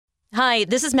Hi,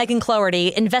 this is Megan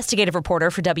Cloherty, investigative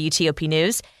reporter for WTOP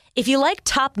News. If you like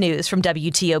top news from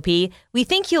WTOP, we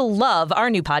think you'll love our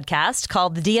new podcast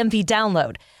called The DMV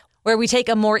Download, where we take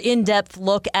a more in-depth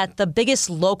look at the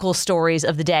biggest local stories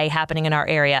of the day happening in our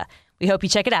area. We hope you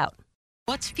check it out.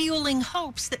 What's fueling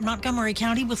hopes that Montgomery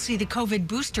County will see the COVID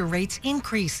booster rates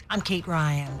increase? I'm Kate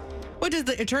Ryan. What does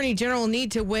the Attorney General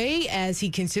need to weigh as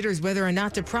he considers whether or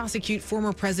not to prosecute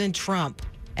former President Trump?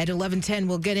 At 11:10,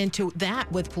 we'll get into that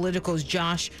with Politico's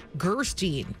Josh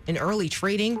Gerstein. In early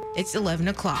trading, it's 11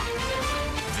 o'clock.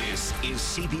 This is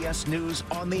CBS News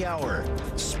on the Hour,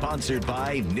 sponsored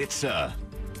by NHTSA.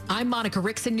 I'm Monica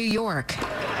Ricks in New York.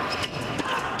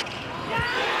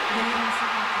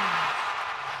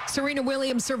 Serena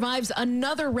Williams survives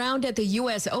another round at the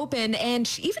U.S. Open, and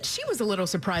even she was a little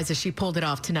surprised as she pulled it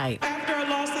off tonight. After I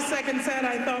lost the second set,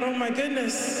 I thought, oh my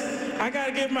goodness, I got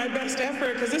to give my best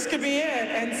effort because this could be it.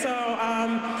 And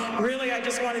so really, I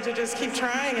just wanted to just keep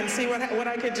trying and see what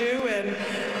I could do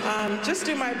and just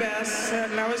do my best.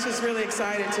 And I was just really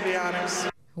excited, to be honest.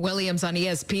 Williams on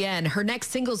ESPN. Her next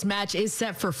singles match is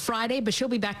set for Friday, but she'll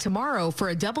be back tomorrow for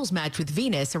a doubles match with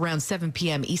Venus around 7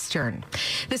 p.m. Eastern.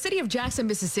 The city of Jackson,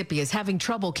 Mississippi is having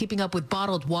trouble keeping up with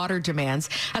bottled water demands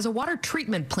as a water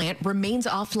treatment plant remains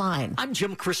offline. I'm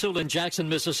Jim Crisul in Jackson,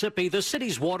 Mississippi. The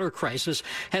city's water crisis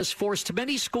has forced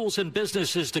many schools and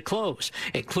businesses to close,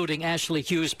 including Ashley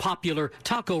Hughes' popular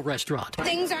taco restaurant.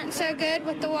 Things aren't so good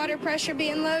with the water pressure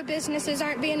being low. Businesses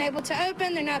aren't being able to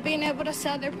open. They're not being able to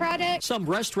sell their products. Some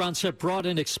restaurants have brought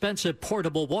in expensive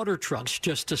portable water trucks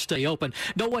just to stay open.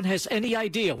 No one has any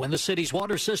idea when the city's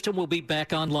water system will be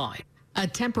back online. A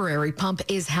temporary pump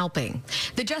is helping.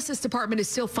 The Justice Department is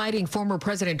still fighting former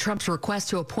President Trump's request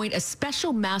to appoint a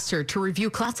special master to review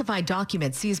classified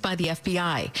documents seized by the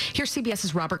FBI. Here's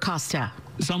CBS's Robert Costa.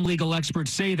 Some legal experts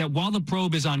say that while the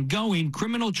probe is ongoing,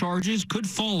 criminal charges could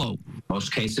follow.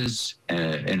 Most cases,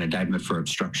 an indictment for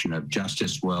obstruction of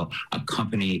justice will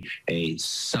accompany a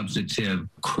substantive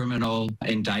criminal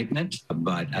indictment,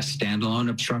 but a standalone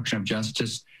obstruction of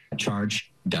justice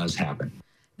charge does happen.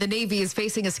 The Navy is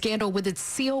facing a scandal with its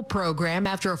SEAL program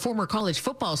after a former college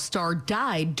football star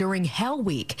died during Hell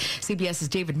Week. CBS's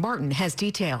David Martin has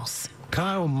details.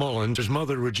 Kyle Mullins, his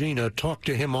mother Regina, talked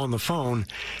to him on the phone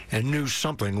and knew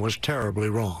something was terribly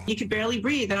wrong. He could barely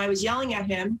breathe, and I was yelling at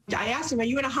him. I asked him, are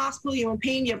you in a hospital? Are you in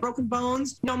pain? You have broken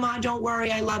bones? No, Ma, don't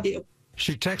worry. I love you.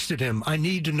 She texted him, I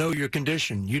need to know your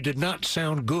condition. You did not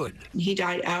sound good. He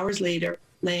died hours later,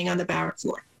 laying on the barrack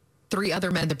floor. 3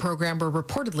 other men in the program were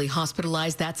reportedly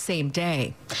hospitalized that same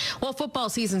day. Well, football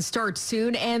season starts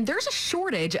soon, and there's a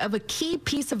shortage of a key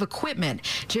piece of equipment.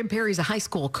 Jim Perry's a high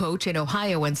school coach in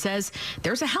Ohio and says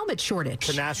there's a helmet shortage.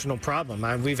 It's a national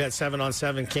problem. We've had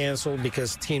 7-on-7 canceled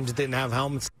because teams didn't have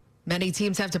helmets. Many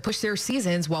teams have to push their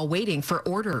seasons while waiting for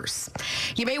orders.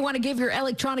 You may want to give your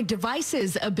electronic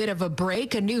devices a bit of a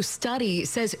break. A new study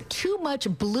says too much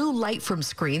blue light from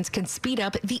screens can speed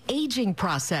up the aging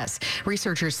process.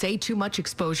 Researchers say too much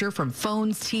exposure from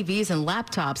phones, TVs, and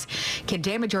laptops can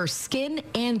damage our skin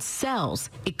and cells.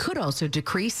 It could also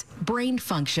decrease brain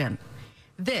function.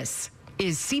 This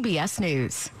is CBS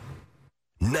News.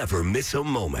 Never miss a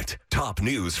moment. Top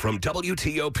news from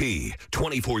WTOP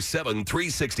 24/7,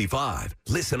 365.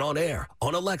 Listen on air,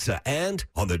 on Alexa, and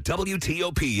on the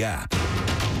WTOP app.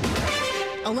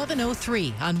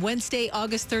 11:03 on Wednesday,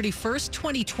 August 31st,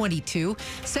 2022.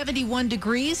 71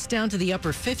 degrees down to the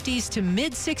upper 50s to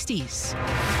mid 60s.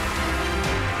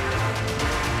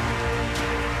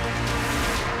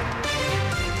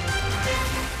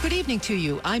 Good evening to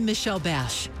you. I'm Michelle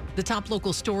Bash. The top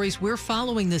local stories we're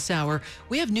following this hour.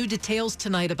 We have new details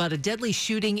tonight about a deadly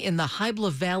shooting in the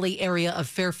Hybla Valley area of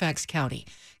Fairfax County.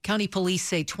 County police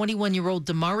say 21-year-old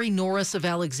Damari Norris of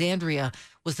Alexandria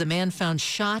was the man found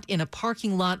shot in a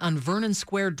parking lot on Vernon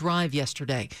Square Drive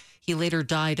yesterday. He later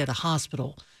died at a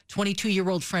hospital.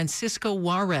 22-year-old Francisco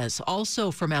Juarez,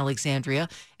 also from Alexandria,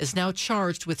 is now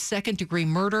charged with second-degree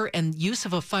murder and use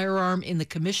of a firearm in the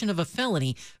commission of a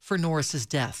felony for Norris's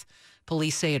death.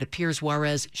 Police say it appears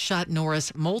Juarez shot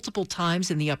Norris multiple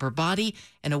times in the upper body,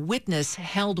 and a witness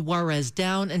held Juarez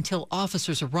down until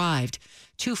officers arrived.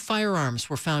 2 firearms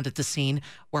were found at the scene.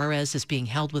 Juarez is being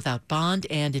held without bond,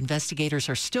 and investigators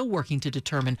are still working to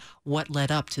determine what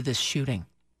led up to this shooting.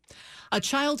 A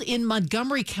child in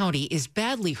Montgomery County is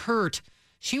badly hurt.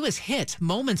 She was hit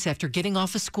moments after getting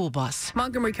off a school bus.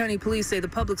 Montgomery County Police say the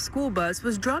public school bus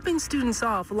was dropping students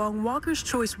off along Walker's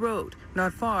Choice Road,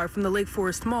 not far from the Lake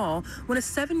Forest Mall, when a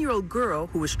 7-year-old girl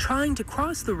who was trying to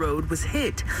cross the road was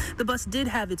hit. The bus did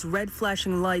have its red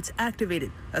flashing lights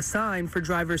activated, a sign for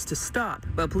drivers to stop.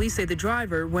 But police say the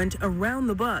driver went around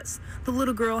the bus. The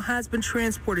little girl has been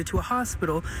transported to a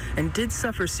hospital and did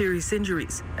suffer serious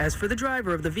injuries. As for the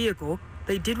driver of the vehicle,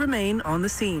 they did remain on the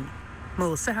scene.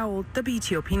 Melissa Howell,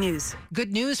 WTOP News.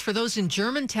 Good news for those in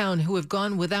Germantown who have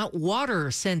gone without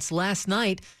water since last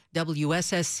night.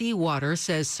 WSSC Water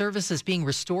says service is being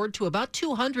restored to about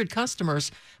 200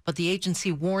 customers, but the agency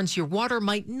warns your water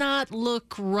might not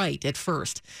look right at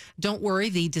first. Don't worry,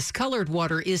 the discolored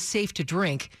water is safe to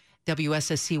drink.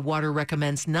 WSSC Water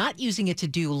recommends not using it to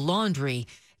do laundry.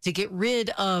 To get rid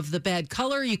of the bad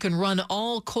color, you can run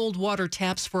all cold water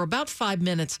taps for about 5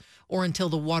 minutes or until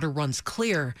the water runs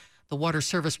clear. The water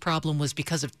service problem was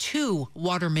because of 2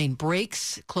 water main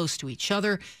breaks close to each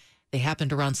other. They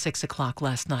happened around 6 o'clock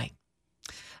last night.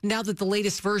 Now that the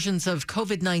latest versions of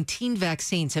COVID-19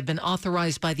 vaccines have been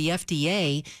authorized by the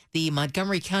FDA, the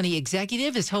Montgomery County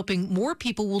executive is hoping more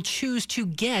people will choose to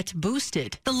get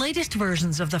boosted. The latest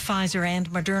versions of the Pfizer and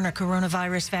Moderna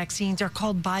coronavirus vaccines are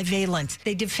called bivalent.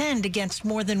 They defend against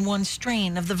more than one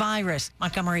strain of the virus.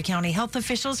 Montgomery County health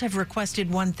officials have requested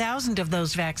 1,000 of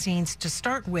those vaccines to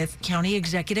start with. County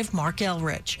Executive Mark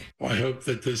Elrich. I hope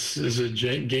that this is a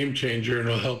game changer and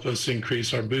will help us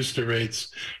increase our booster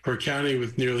rates for a county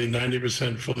with nearly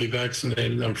 90% fully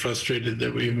vaccinated. I'm frustrated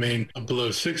that we remain below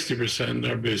 60% in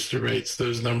our booster rates.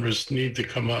 Those numbers need to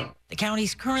come up. The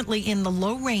county's currently in the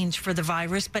low range for the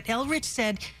virus, but Elrich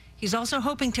said he's also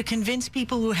hoping to convince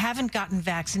people who haven't gotten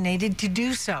vaccinated to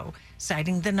do so,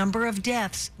 citing the number of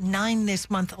deaths, 9 this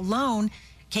month alone.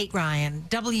 Kate Ryan,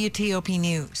 WTOP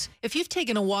News. If you've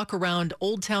taken a walk around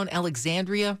Old Town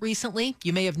Alexandria recently,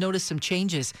 you may have noticed some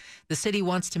changes. The city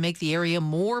wants to make the area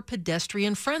more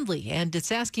pedestrian friendly, and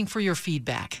it's asking for your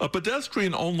feedback. A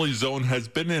pedestrian-only zone has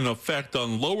been in effect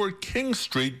on Lower King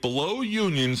Street below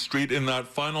Union Street in that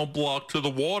final block to the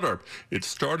water. It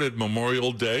started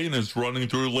Memorial Day and is running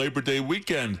through Labor Day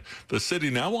weekend. The city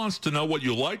now wants to know what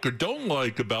you like or don't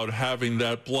like about having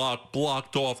that block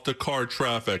blocked off to car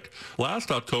traffic.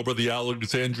 Last October, the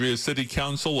Alexandria City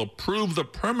Council approved the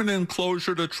permanent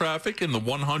closure to traffic in the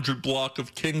 100 block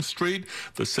of King Street.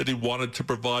 The city wanted to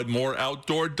provide more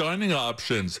outdoor dining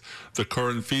options. The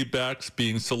current feedback's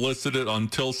being solicited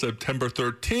until September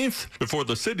 13th before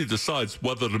the city decides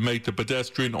whether to make the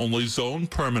pedestrian-only zone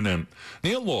permanent.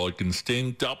 Neil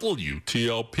Augenstein,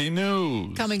 WTOP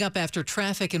News. Coming up after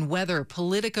traffic and weather,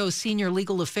 Politico senior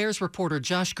legal affairs reporter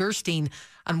Josh Gerstein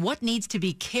on what needs to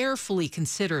be carefully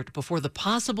considered before the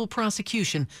possible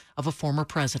prosecution of a former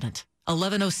president.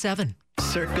 11:07.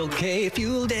 Circle K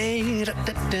Fuel Day.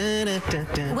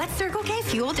 What's Circle K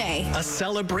Fuel Day? A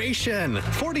celebration.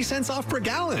 40 cents off per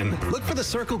gallon. Look for the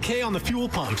Circle K on the fuel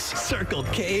pumps. Circle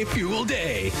K Fuel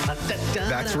Day.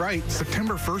 That's right.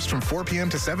 September 1st from 4 p.m.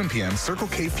 to 7 p.m., Circle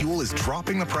K Fuel is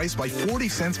dropping the price by 40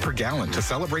 cents per gallon to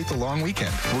celebrate the long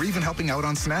weekend. We're even helping out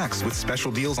on snacks with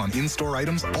special deals on in-store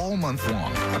items all month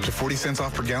long. Up to 40 cents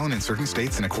off per gallon in certain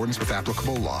states in accordance with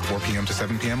applicable law. 4 p.m. to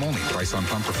 7 p.m. only. Price on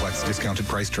pump reflects discounted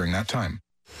price during that time.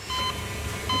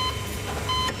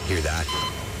 Hear that?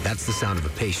 That's the sound of a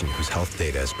patient whose health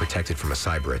data is protected from a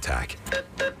cyber attack.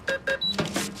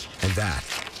 And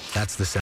that's the sound